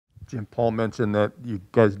Jim, Paul mentioned that you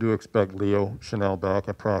guys do expect Leo Chanel back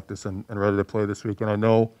at practice and ready to play this week. And I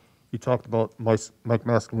know you talked about Mike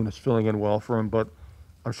Mascalunas filling in well for him, but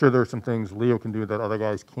I'm sure there are some things Leo can do that other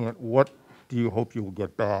guys can't. What do you hope you will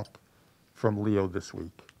get back from Leo this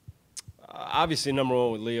week? Obviously, number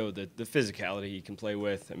one with Leo, the physicality he can play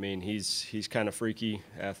with. I mean, he's kind of freaky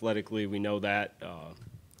athletically. We know that.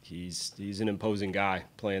 He's an imposing guy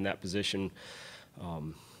playing that position.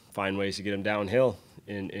 Find ways to get him downhill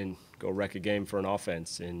and go wreck a game for an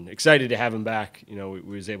offense. And excited to have him back. You know, we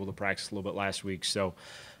was able to practice a little bit last week, so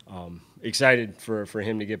excited for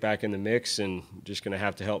him to get back in the mix, and just going to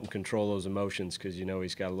have to help him control those emotions because, you know,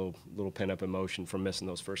 he's got a little pent-up emotion from missing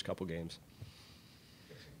those first couple games.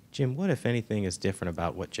 Jim, what, if anything, is different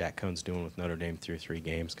about what Jack Cohn's doing with Notre Dame through 3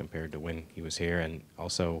 games compared to when he was here? And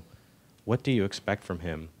also, what do you expect from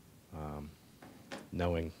him,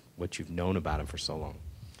 knowing what you've known about him for so long?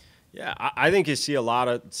 Yeah, I think you see a lot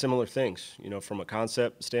of similar things. You know, from a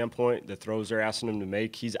concept standpoint, the throws they're asking him to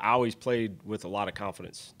make, he's always played with a lot of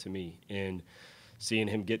confidence to me. And seeing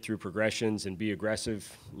him get through progressions and be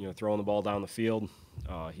aggressive, you know, throwing the ball down the field,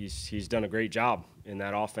 he's done a great job in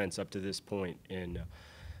that offense up to this point. And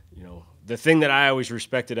you know, the thing that I always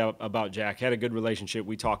respected about Jack, had a good relationship.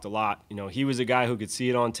 We talked a lot. You know, he was a guy who could see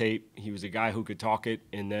it on tape. He was a guy who could talk it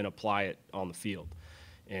and then apply it on the field.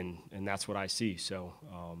 And that's what I see. So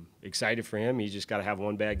excited for him. He's just got to have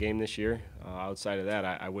one bad game this year. Outside of that,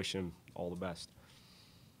 I wish him all the best.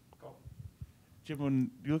 Jim,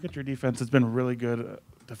 when you look at your defense, it's been really good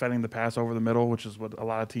defending the pass over the middle, which is what a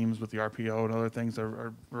lot of teams with the RPO and other things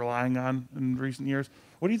are relying on in recent years.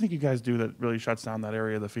 What do you think you guys do that really shuts down that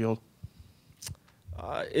area of the field?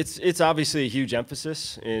 It's obviously a huge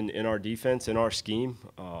emphasis in our defense, in our scheme.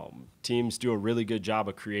 Teams do a really good job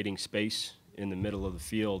of creating space in the middle of the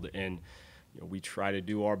field, and you know, we try to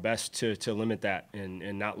do our best to limit that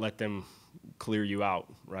and not let them clear you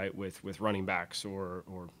out, right, with running backs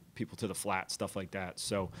or people to the flat, stuff like that.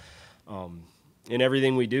 So in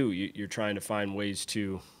everything we do, you're trying to find ways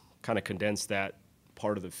to kind of condense that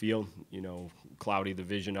part of the field, you know, cloudy the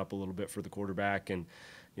vision up a little bit for the quarterback. And,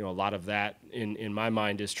 you know, a lot of that in my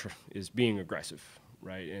mind is being aggressive,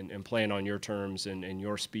 right, and playing on your terms and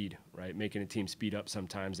your speed, right, making a team speed up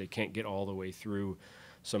sometimes. They can't get all the way through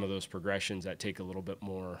some of those progressions that take a little bit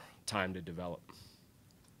more time to develop.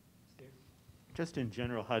 Just in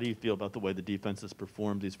general, how do you feel about the way the defense has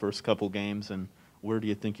performed these first couple games, and where do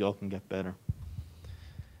you think y'all can get better?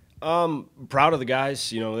 Proud of the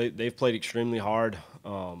guys. You know, they've played extremely hard.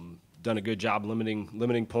 Done a good job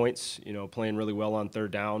limiting points. You know, playing really well on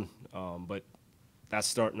third down. But that's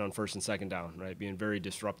starting on first and second down, right? Being very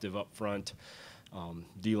disruptive up front.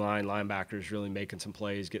 D-line, linebackers really making some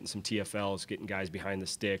plays, getting some TFLs, getting guys behind the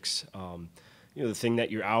sticks. You know, the thing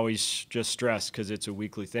that you always just stress, because it's a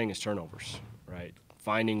weekly thing, is turnovers, right?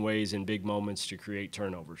 Finding ways in big moments to create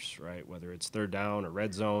turnovers, right? Whether it's third down or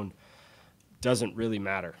red zone, doesn't really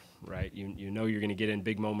matter, right? You know you're going to get in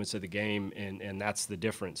big moments of the game, and that's the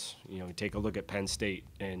difference. You know, take a look at Penn State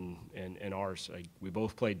and ours. Like, we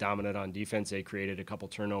both played dominant on defense. They created a couple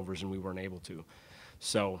turnovers, and we weren't able to.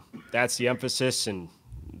 So that's the emphasis, and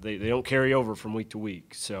they don't carry over from week to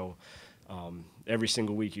week. So every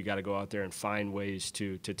single week you got to go out there and find ways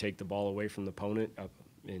to take the ball away from the opponent.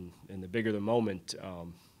 And the bigger the moment,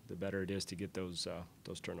 the better it is to get those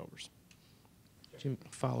turnovers. Jim,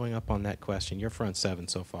 following up on that question, your front seven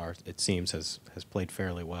so far, it seems, has played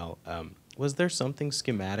fairly well. Was there something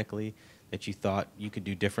schematically that you thought you could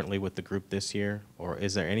do differently with the group this year? Or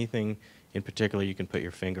is there anything in particular you can put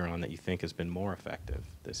your finger on that you think has been more effective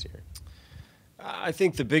this year? I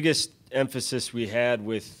think the biggest emphasis we had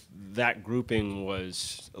with that grouping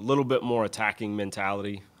was a little bit more attacking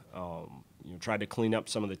mentality. You know, tried to clean up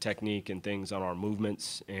some of the technique and things on our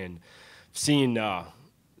movements, and seeing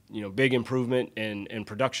you know, big improvement in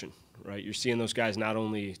production, right? You're seeing those guys not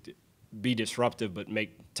only be disruptive but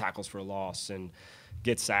make tackles for a loss and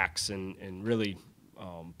get sacks and really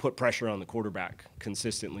put pressure on the quarterback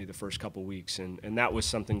consistently the first couple weeks. And that was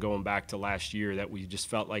something going back to last year that we just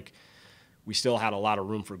felt like we still had a lot of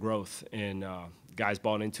room for growth, and guys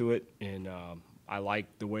bought into it. And I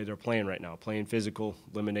like the way they're playing right now, playing physical,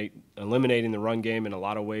 eliminating the run game in a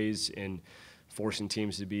lot of ways, and forcing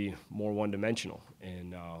teams to be more one-dimensional.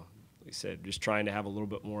 And like I said, just trying to have a little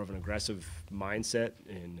bit more of an aggressive mindset.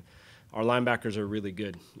 And our linebackers are really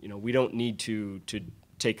good. You know, we don't need to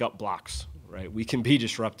take up blocks, right? We can be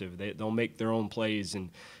disruptive. They'll make their own plays and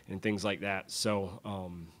things like that. So,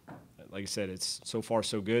 like I said, it's so far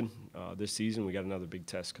so good this season. We got another big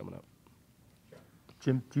test coming up.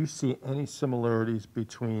 Jim, do you see any similarities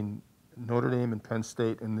between Notre Dame and Penn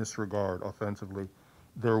State in this regard offensively?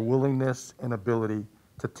 their willingness and ability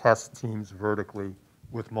to test teams vertically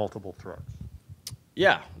with multiple threats?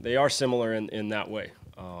 Yeah, they are similar in that way.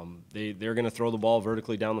 They're going to throw the ball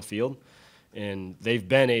vertically down the field, and they've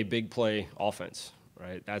been a big play offense,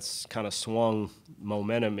 right? That's kind of swung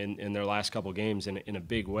momentum in their last couple games in a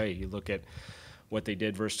big way. You look at what they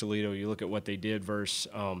did versus Toledo. You look at what they did versus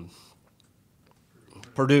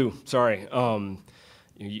Purdue. Sorry,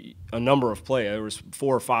 a number of plays. There was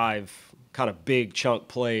 4 or 5 kind of big chunk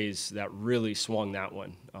plays that really swung that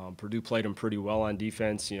one. Purdue played them pretty well on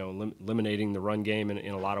defense, eliminating the run game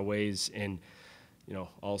in a lot of ways, and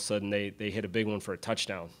all of a sudden they hit a big one for a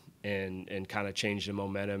touchdown and kind of changed the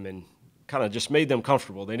momentum and kind of just made them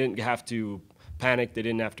comfortable. They didn't have to panic. They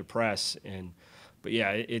didn't have to press. But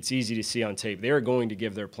yeah, it's easy to see on tape. They're going to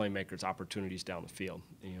give their playmakers opportunities down the field.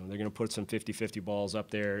 They're going to put some 50-50 balls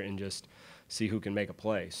up there and just see who can make a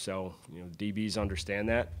play. So, DBs understand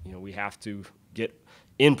that. We have to get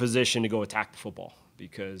in position to go attack the football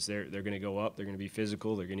because they're going to go up. They're going to be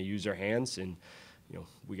physical. They're going to use their hands, and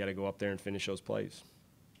we got to go up there and finish those plays.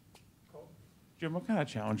 Jim, what kind of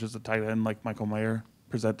challenges does a tight end like Michael Mayer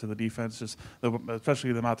present to the defense?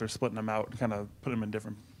 Especially them out there splitting them out, kind of put them in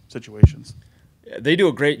different situations. They do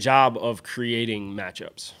a great job of creating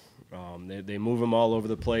matchups. They move him all over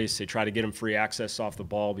the place. They try to get him free access off the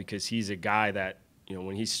ball because he's a guy that,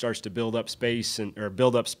 when he starts to build up space or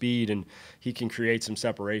build up speed, and he can create some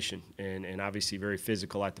separation and obviously very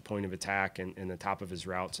physical at the point of attack and the top of his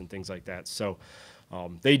routes and things like that. So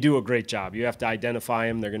they do a great job. You have to identify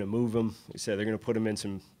him. They're going to move him. Like I said, they're going to put him in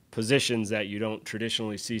some positions that you don't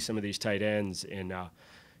traditionally see some of these tight ends. And,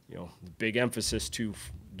 the big emphasis to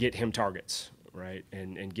get him targets, right,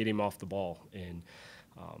 and get him off the ball. And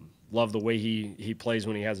love the way he plays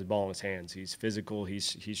when he has the ball in his hands. He's physical.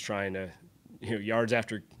 He's trying to, yards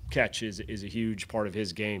after catch is a huge part of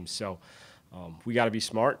his game. So we got to be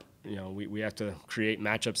smart. We have to create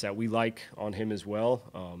matchups that we like on him as well,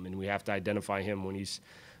 and we have to identify him when he's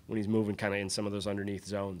moving kind of in some of those underneath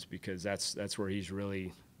zones because that's where he's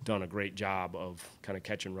really done a great job of kind of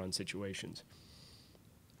catch and run situations.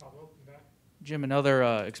 Jim, another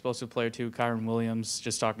explosive player too, Kyron Williams,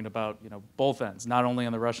 just talking about both ends, not only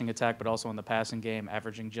on the rushing attack but also in the passing game,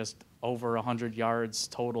 averaging just over 100 yards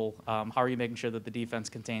total. How are you making sure that the defense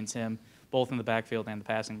contains him both in the backfield and the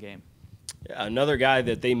passing game? Yeah, another guy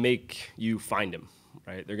that they make you find him,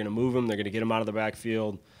 right? They're going to move him. They're going to get him out of the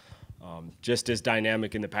backfield. Just as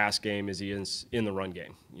dynamic in the pass game as he is in the run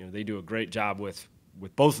game. They do a great job with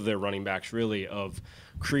both of their running backs, really, of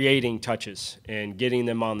creating touches and getting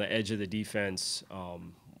them on the edge of the defense,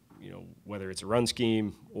 whether it's a run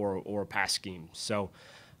scheme or a pass scheme. So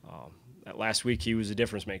that last week he was a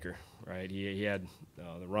difference maker, right? He had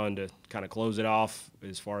the run to kind of close it off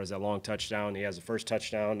as far as that long touchdown. He has the first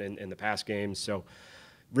touchdown in the pass game. So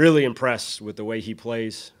really impressed with the way he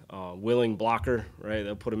plays. Willing blocker, right?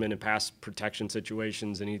 They'll put him in pass protection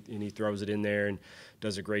situations, and he throws it in there and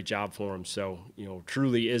does a great job for him. So,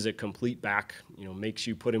 truly is a complete back. Makes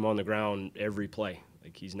you put him on the ground every play.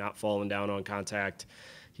 Like he's not falling down on contact.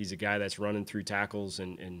 He's a guy that's running through tackles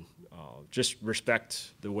and just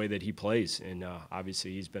respect the way that he plays. And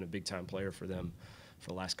obviously, he's been a big-time player for them for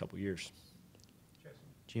the last couple of years.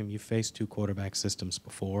 Jim, you faced 2 quarterback systems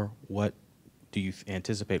before. What do you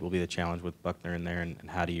anticipate will be the challenge with Buckner in there, and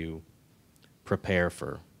how do you prepare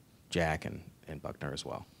for Jack and Buckner as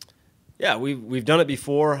well? Yeah, we've done it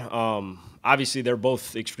before. Obviously, they're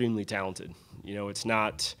both extremely talented. It's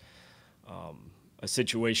not a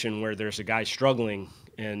situation where there's a guy struggling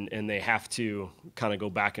and they have to kind of go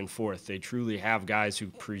back and forth. They truly have guys who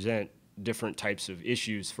present different types of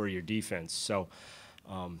issues for your defense. So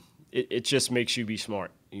it just makes you be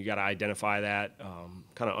smart. You got to identify that,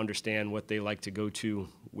 kind of understand what they like to go to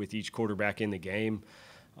with each quarterback in the game.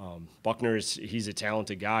 Buckner he's a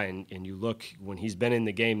talented guy, and you look when he's been in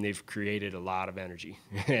the game, they've created a lot of energy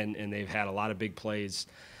and they've had a lot of big plays.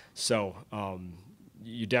 So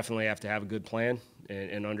you definitely have to have a good plan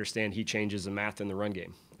and understand he changes the math in the run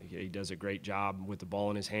game. He does a great job with the ball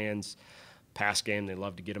in his hands. Pass game, they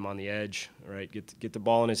love to get him on the edge, right? Get the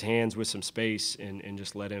ball in his hands with some space and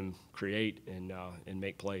just let him create and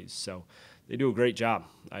make plays. So they do a great job.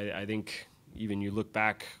 I think even you look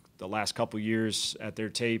back the last couple years at their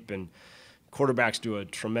tape, and quarterbacks do a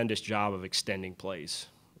tremendous job of extending plays,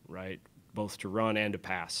 right? Both to run and to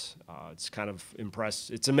pass. It's kind of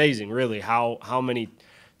impressive. It's amazing, really, how many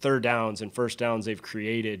third downs and first downs they've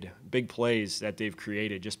created, big plays that they've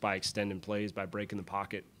created just by extending plays, by breaking the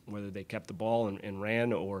pocket, whether they kept the ball and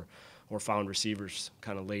ran or found receivers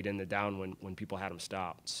kind of late in the down when people had them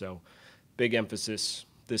stopped. So big emphasis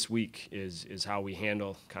this week is how we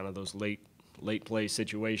handle kind of those late late play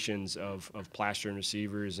situations of plastering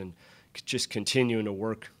receivers and just continuing to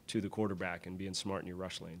work to the quarterback and being smart in your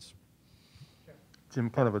rush lanes. Jim,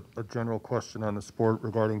 kind of a general question on the sport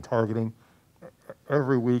regarding targeting.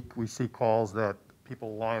 Every week we see calls that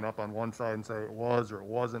people line up on one side and say it was or it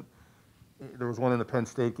wasn't. There was one in the Penn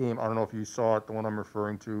State game. I don't know if you saw it, the one I'm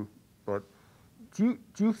referring to, but do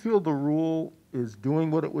you feel the rule is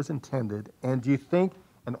doing what it was intended, and do you think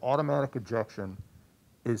an automatic ejection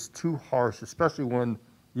is too harsh, especially when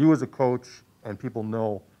you as a coach and people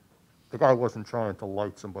know the guy wasn't trying to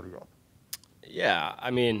light somebody up? Yeah,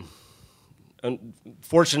 I mean,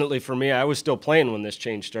 unfortunately for me, I was still playing when this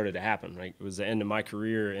change started to happen, right? It was the end of my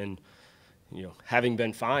career, and, having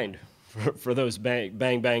been fined for those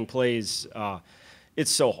bang plays,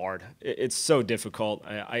 it's so hard. It's so difficult.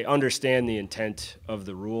 I understand the intent of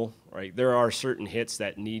the rule, right? There are certain hits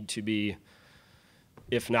that need to be,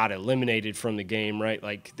 if not eliminated from the game, right?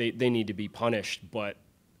 Like they need to be punished, but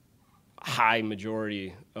high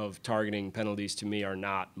majority of targeting penalties to me are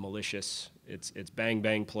not malicious. It's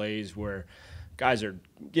bang plays where guys are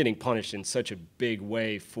getting punished in such a big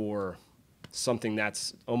way for something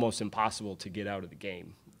that's almost impossible to get out of the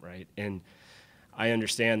game, right? And I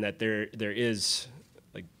understand that there is,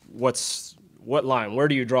 like, what line? Where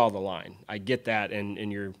do you draw the line? I get that,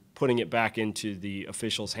 and you're putting it back into the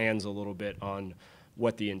officials' hands a little bit on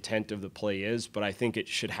what the intent of the play is, but I think it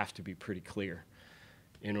should have to be pretty clear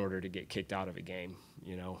in order to get kicked out of a game.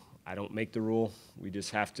 I don't make the rule. We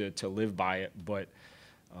just have to live by it, but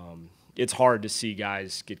it's hard to see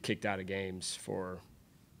guys get kicked out of games for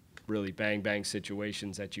really bang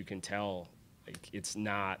situations that you can tell, like, it's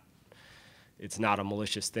not a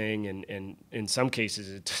malicious thing, and in some cases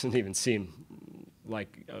it doesn't even seem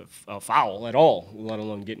like a foul at all, let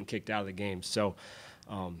alone getting kicked out of the game. So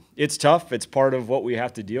it's tough. It's part of what we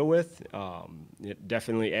have to deal with. It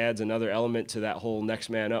definitely adds another element to that whole next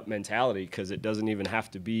man up mentality, because it doesn't even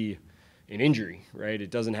have to be an injury, right? It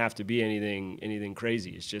doesn't have to be anything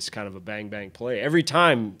crazy. It's just kind of a bang play. Every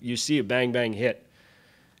time you see a bang hit,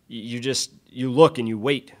 you look and you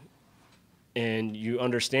wait, and you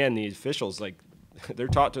understand the officials, like, they're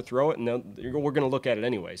taught to throw it, and we're going to look at it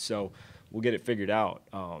anyway, so we'll get it figured out.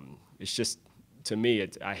 It's just, to me,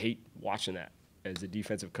 I hate watching that as a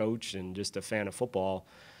defensive coach and just a fan of football.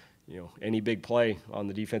 Any big play on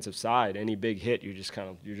the defensive side, any big hit, you're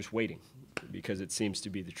just waiting, because it seems to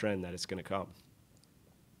be the trend that it's going to come.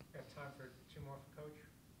 We have time for two more for Coach.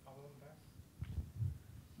 I'll hold them back.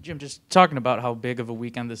 Jim, just talking about how big of a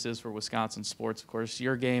weekend this is for Wisconsin sports, of course,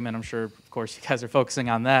 your game, and I'm sure, of course, you guys are focusing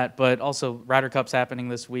on that, but also Ryder Cup's happening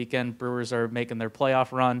this weekend. Brewers are making their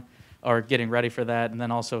playoff run, or getting ready for that, and then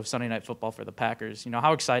also Sunday Night Football for the Packers.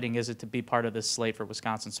 How exciting is it to be part of this slate for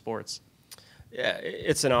Wisconsin sports? Yeah,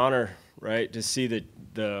 it's an honor, right, to see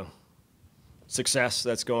the success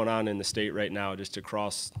that's going on in the state right now, just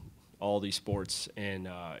across all these sports, and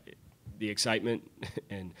the excitement.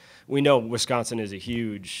 And we know Wisconsin is a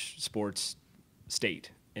huge sports state,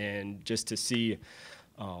 and just to see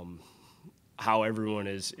how everyone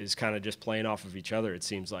is kind of just playing off of each other, it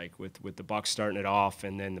seems like, with the Bucks starting it off,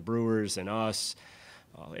 and then the Brewers and us,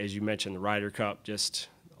 as you mentioned, the Ryder Cup, just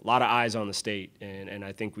a lot of eyes on the state, and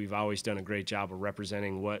I think we've always done a great job of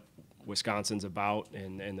representing what Wisconsin's about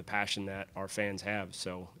and the passion that our fans have.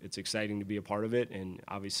 So it's exciting to be a part of it, and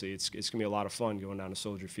obviously it's going to be a lot of fun going down to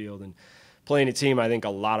Soldier Field and playing a team I think a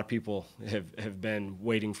lot of people have been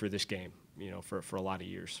waiting for this game, for a lot of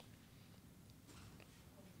years.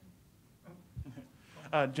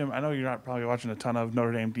 Jim, I know you're not probably watching a ton of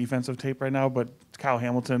Notre Dame defensive tape right now, but Kyle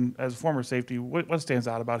Hamilton, as a former safety, what stands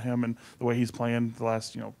out about him and the way he's playing the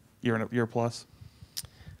last year plus?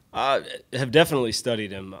 Have definitely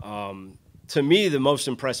studied him. To me, the most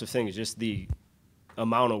impressive thing is just the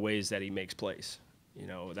amount of ways that he makes plays.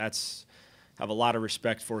 Have a lot of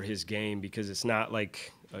respect for his game, because it's not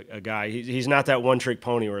like a guy. He's not that one-trick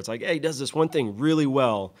pony where it's like, hey, he does this one thing really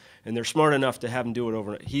well, and they're smart enough to have him do it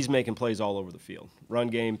over. He's making plays all over the field: run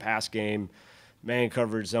game, pass game, man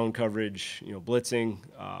coverage, zone coverage, blitzing.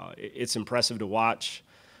 It's impressive to watch.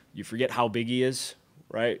 You forget how big he is,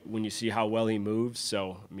 right, when you see how well he moves.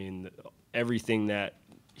 So, I mean, everything that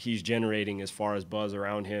he's generating as far as buzz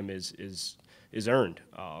around him is earned.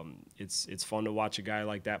 It's fun to watch a guy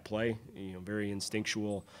like that play, very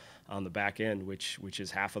instinctual on the back end, which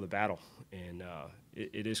is half of the battle. And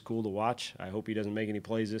it is cool to watch. I hope he doesn't make any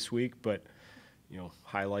plays this week, but,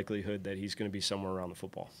 high likelihood that he's going to be somewhere around the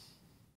football.